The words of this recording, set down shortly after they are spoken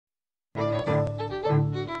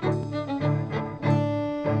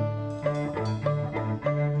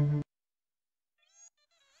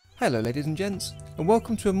Hello ladies and gents, and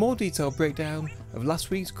welcome to a more detailed breakdown of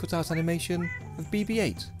last week's cutout animation of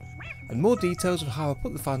BB-8, and more details of how I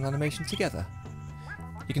put the final animation together.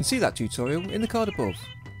 You can see that tutorial in the card above.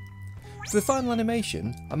 For the final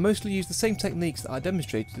animation, I mostly used the same techniques that I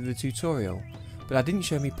demonstrated in the tutorial, but I didn't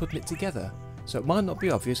show me putting it together, so it might not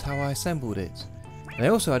be obvious how I assembled it, and I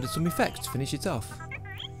also added some effects to finish it off.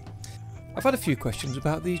 I've had a few questions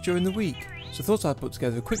about these during the week, so I thought I'd put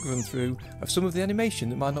together a quick run through of some of the animation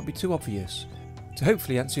that might not be too obvious, to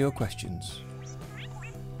hopefully answer your questions.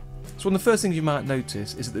 So one of the first things you might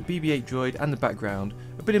notice is that the BB-8 droid and the background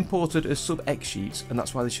have been imported as sub-xsheets, and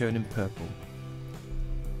that's why they're shown in purple.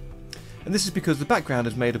 And this is because the background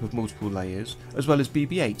is made up of multiple layers, as well as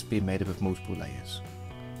BB-8 being made up of multiple layers.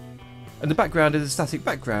 And the background is a static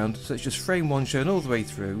background, so it's just frame 1 shown all the way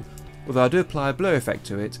through, although I do apply a blur effect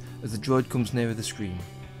to it as the droid comes nearer the screen.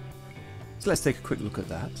 So let's take a quick look at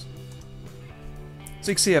that. So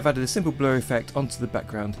you can see I've added a simple blur effect onto the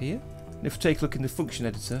background here, and if we take a look in the function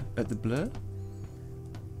editor at the blur,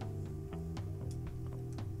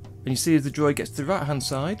 and you see as the droid gets to the right hand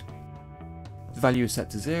side, the value is set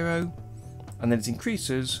to 0, and then it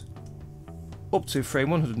increases up to frame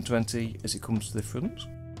 120 as it comes to the front,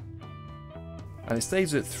 and it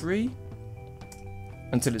stays at 3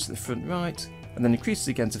 until it's at the front right, and then increases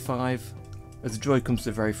again to 5 as the droid comes to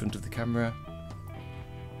the very front of the camera,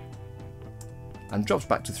 and drops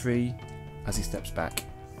back to 3 as he steps back.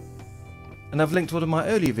 And I've linked one of my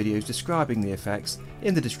earlier videos describing the effects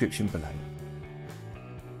in the description below.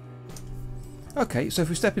 Okay, so if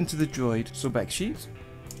we step into the droid sub-xsheet,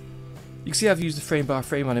 you can see I've used the frame by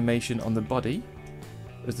frame animation on the body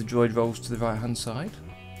as the droid rolls to the right hand side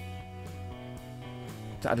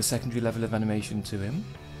to add a secondary level of animation to him.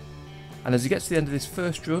 And as he gets to the end of this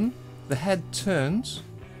first run, the head turns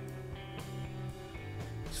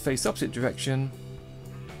to face the opposite direction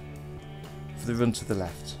for the run to the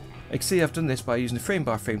left. You can see I've done this by using the frame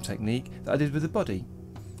by frame technique that I did with the body.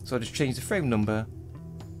 So I just changed the frame number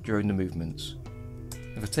during the movements.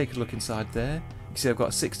 If I take a look inside there, you can see I've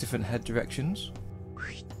got 6 different head directions,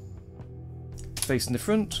 facing the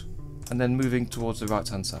front and then moving towards the right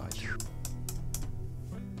hand side.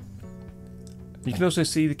 You can also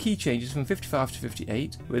see the key changes from 55 to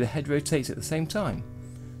 58 where the head rotates at the same time.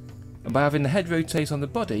 And by having the head rotate on the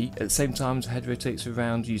body at the same time as the head rotates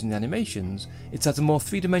around using the animations, it adds a more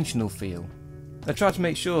three-dimensional feel. I tried to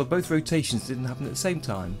make sure both rotations didn't happen at the same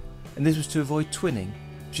time, and this was to avoid twinning,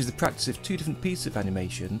 which is the practice of 2 different pieces of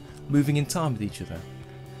animation moving in time with each other.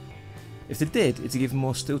 If they did, it's to give a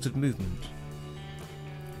more stilted movement.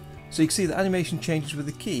 So you can see that animation changes with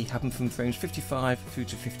the key happen from frames 55 through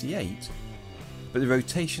to 58, but the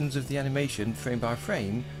rotations of the animation frame by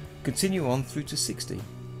frame continue on through to 60.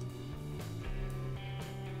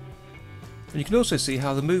 And you can also see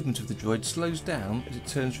how the movement of the droid slows down as it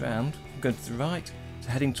turns round from going to the right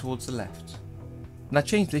to heading towards the left. And I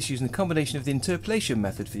changed this using a combination of the interpolation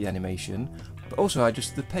method for the animation, but also I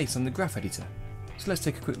adjusted the pace on the graph editor. So let's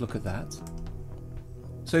take a quick look at that.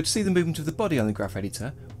 So to see the movement of the body on the graph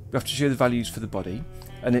editor, we have to show the values for the body,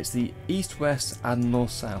 and it's the east, west and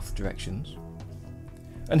north, south directions.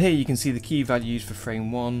 And here you can see the key values for frame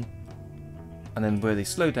 1, and then where they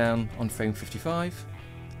slow down on frame 55,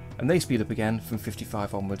 and they speed up again from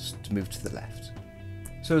 55 onwards to move to the left.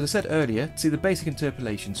 So as I said earlier, to see the basic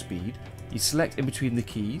interpolation speed, you select in between the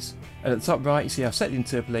keys, and at the top right you see I've set the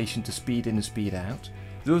interpolation to speed in and speed out.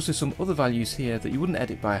 There are also some other values here that you wouldn't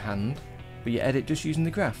edit by hand, but you edit just using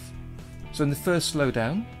the graph. So in the first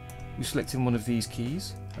slowdown, you select in one of these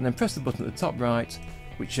keys, and then press the button at the top right,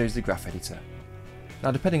 which shows the graph editor. Now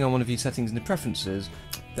depending on one of your settings in the preferences,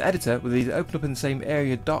 the editor will either open up in the same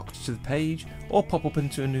area docked to the page or pop up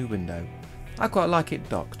into a new window. I quite like it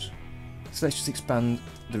docked, so let's just expand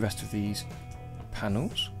the rest of these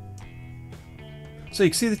panels. So you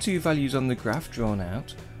can see the 2 values on the graph drawn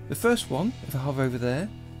out. The first one, if I hover over there,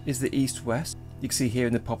 is the east-west, you can see here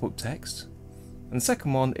in the pop-up text, and the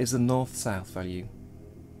second one is the north-south value.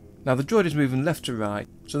 Now the droid is moving left to right,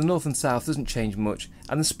 so the north and south doesn't change much,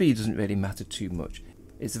 and the speed doesn't really matter too much.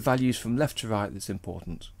 It's the values from left to right that's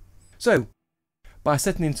important. So, by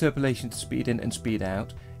setting the interpolation to speed in and speed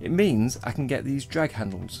out, it means I can get these drag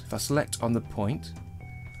handles. If I select on the point,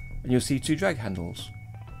 and you'll see 2 drag handles.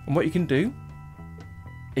 And what you can do,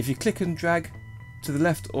 if you click and drag to the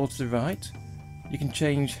left or to the right, you can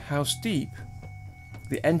change how steep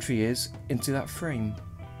the entry is into that frame.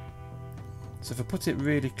 So if I put it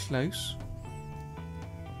really close,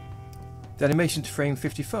 the animation to frame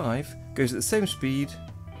 55 goes at the same speed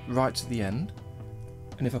right to the end,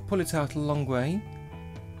 and if I pull it out a long way,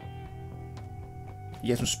 you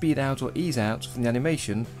get some speed out or ease out from the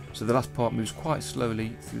animation so the last part moves quite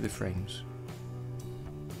slowly through the frames.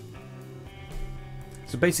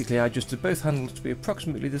 So basically I adjusted both handles to be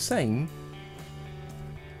approximately the same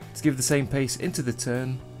to give the same pace into the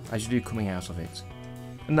turn as you do coming out of it,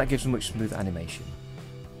 and that gives a much smoother animation.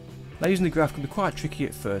 Now using the graph can be quite tricky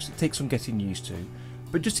at first, it takes some getting used to,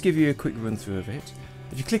 but just to give you a quick run through of it,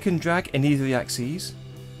 if you click and drag in either of the axes,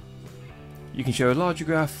 you can show a larger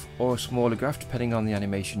graph or a smaller graph depending on the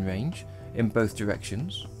animation range in both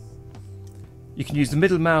directions. You can use the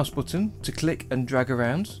middle mouse button to click and drag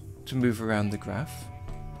around to move around the graph.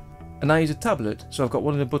 And I use a tablet, so I've got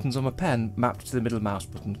one of the buttons on my pen mapped to the middle mouse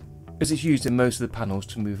button, as it's used in most of the panels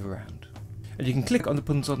to move around. And you can click on the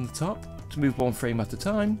buttons on the top to move one frame at a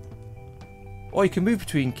time, or you can move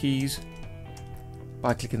between keys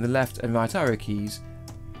by clicking the left and right arrow keys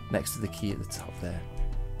next to the key at the top there.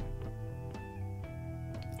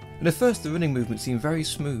 And at first the running movement seemed very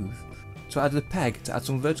smooth, so I added a peg to add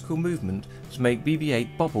some vertical movement to make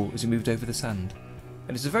BB-8 bobble as he moved over the sand.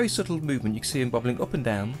 And it's a very subtle movement, you can see him bobbling up and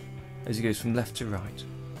down as he goes from left to right.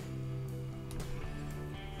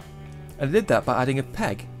 And I did that by adding a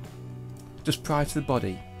peg just prior to the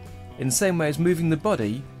body. In the same way as moving the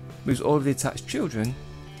body moves all of the attached children,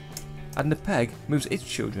 adding a peg moves its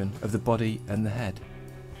children of the body and the head.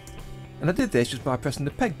 And I did this just by pressing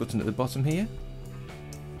the peg button at the bottom here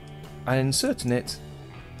and inserting it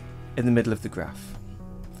in the middle of the graph.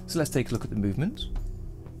 So let's take a look at the movement.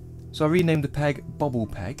 So I renamed the peg Bobble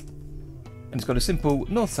Peg, and it's got a simple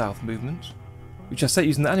north-south movement, which I set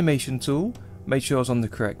using the animation tool, made sure I was on the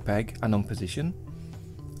correct peg and on position.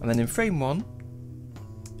 And then in frame 1,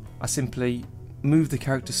 I simply moved the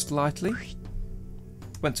character slightly,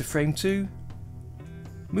 went to frame 2,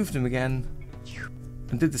 moved him again,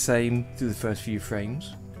 and did the same through the first few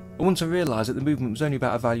frames. And once I realised that the movement was only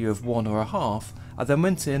about a value of 1 or a half, I then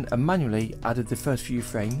went in and manually added the first few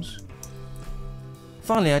frames.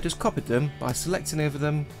 Finally I just copied them by selecting over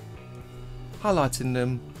them, highlighting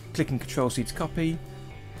them, clicking Ctrl+C to copy,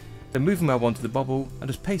 then moving where I wanted the bobble and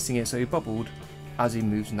just pasting it so he bobbled as he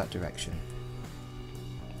moves in that direction.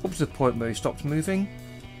 Up to the point where he stopped moving,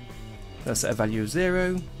 then set a value of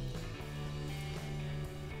 0,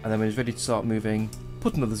 and then when he's ready to start moving,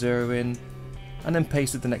 put another 0 in, and then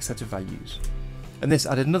pasted the next set of values. And this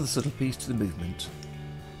added another subtle piece to the movement.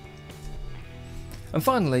 And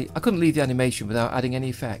finally, I couldn't leave the animation without adding any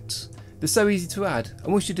effects. They're so easy to add,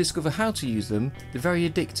 and once you discover how to use them, they're very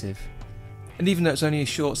addictive. And even though it's only a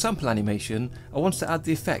short sample animation, I wanted to add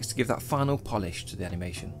the effects to give that final polish to the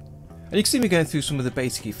animation. And you can see me going through some of the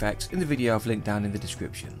basic effects in the video I've linked down in the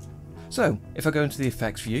description. So, if I go into the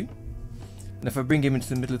effects view, and if I bring him into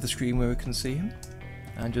the middle of the screen where we can see him,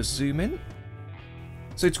 and just zoom in.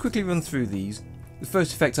 So to quickly run through these, the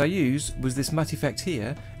first effect I used was this matte effect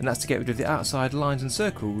here, and that's to get rid of the outside lines and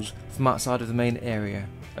circles from outside of the main area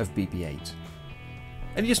of BB-8.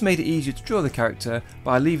 And it just made it easier to draw the character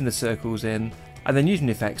by leaving the circles in and then using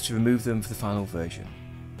the effects to remove them for the final version.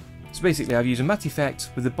 So basically I've used a matte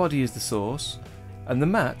effect with the body as the source, and the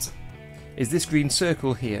matte is this green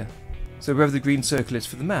circle here. So wherever the green circle is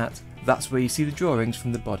for the matte, that's where you see the drawings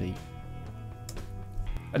from the body.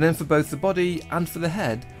 And then for both the body and for the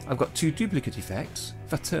head, I've got two duplicate effects.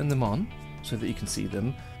 If I turn them on so that you can see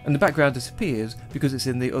them, and the background disappears because it's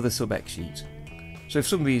in the other sub-x sheet. So for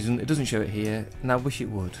some reason it doesn't show it here, and I wish it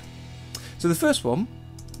would. So the first one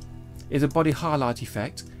is a body highlight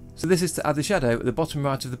effect. So this is to add the shadow at the bottom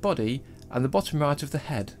right of the body and the bottom right of the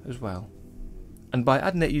head as well. And by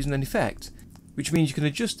adding it using an effect, which means you can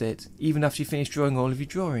adjust it even after you finish drawing all of your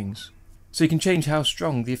drawings. So you can change how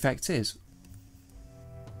strong the effect is,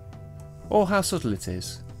 or how subtle it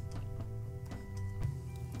is.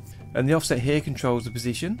 And the offset here controls the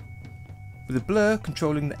position, with the blur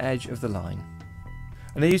controlling the edge of the line.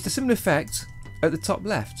 And I used a similar effect at the top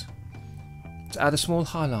left to add a small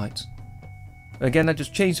highlight. And again I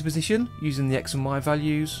just changed the position using the X and Y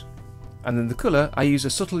values, and then the colour I use a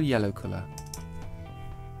subtle yellow colour,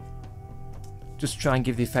 just to try and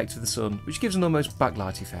give the effect of the sun, which gives an almost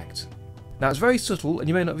backlight effect. Now it's very subtle and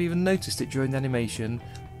you may not have even noticed it during the animation,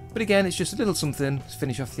 but again it's just a little something to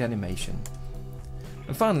finish off the animation.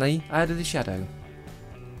 And finally I added a shadow.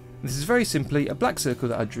 This is very simply a black circle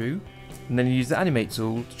that I drew, and then I used the animate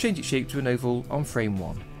tool to change its shape to an oval on frame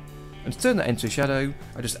 1. And to turn that into a shadow,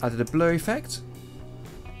 I just added a blur effect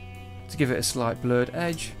to give it a slight blurred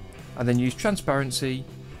edge, and then used transparency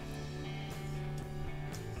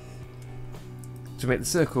to make the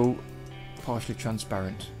circle partially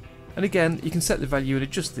transparent. And again you can set the value and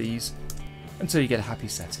adjust these until you get a happy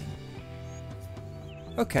setting.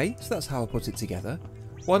 Okay, so that's how I put it together.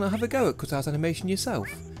 Why not have a go at cutout animation yourself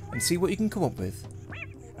and see what you can come up with?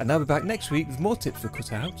 And I'll be back next week with more tips for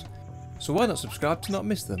cutout, so why not subscribe to not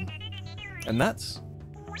miss them? And that's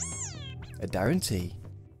a guarantee.